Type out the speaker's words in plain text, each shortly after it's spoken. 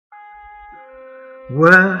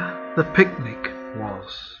Where the Picnic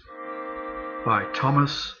Was, by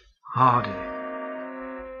Thomas Hardy.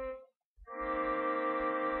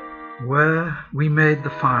 Where we made the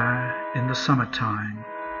fire in the summertime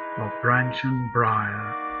of branch and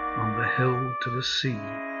briar on the hill to the sea,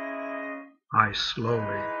 I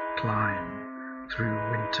slowly climb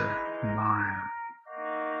through winter mire,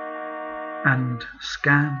 and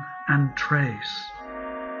scan and trace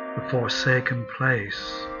the forsaken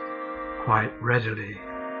place quite readily.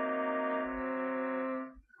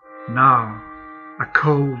 Now a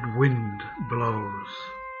cold wind blows,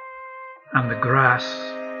 and the grass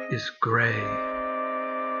is grey,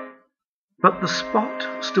 but the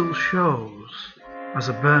spot still shows as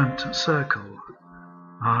a burnt circle,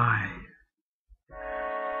 aye,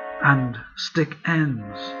 and stick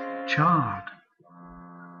ends charred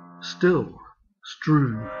still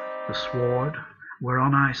strew the sward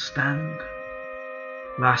whereon I stand,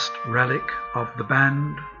 last relic of the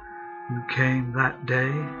band who came that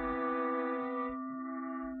day.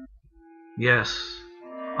 Yes,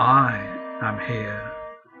 I am here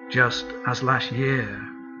just as last year,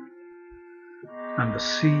 and the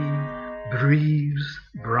sea breathes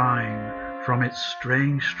brine from its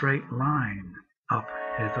strange straight line up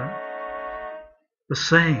hither, the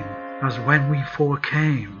same as when we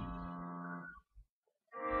forecame,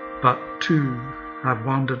 but two have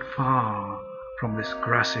wandered far from this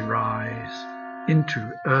grassy rise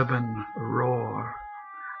into urban roar,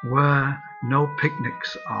 where no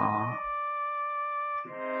picnics are,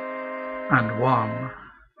 and one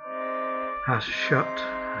has shut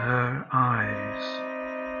her eyes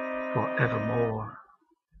for evermore.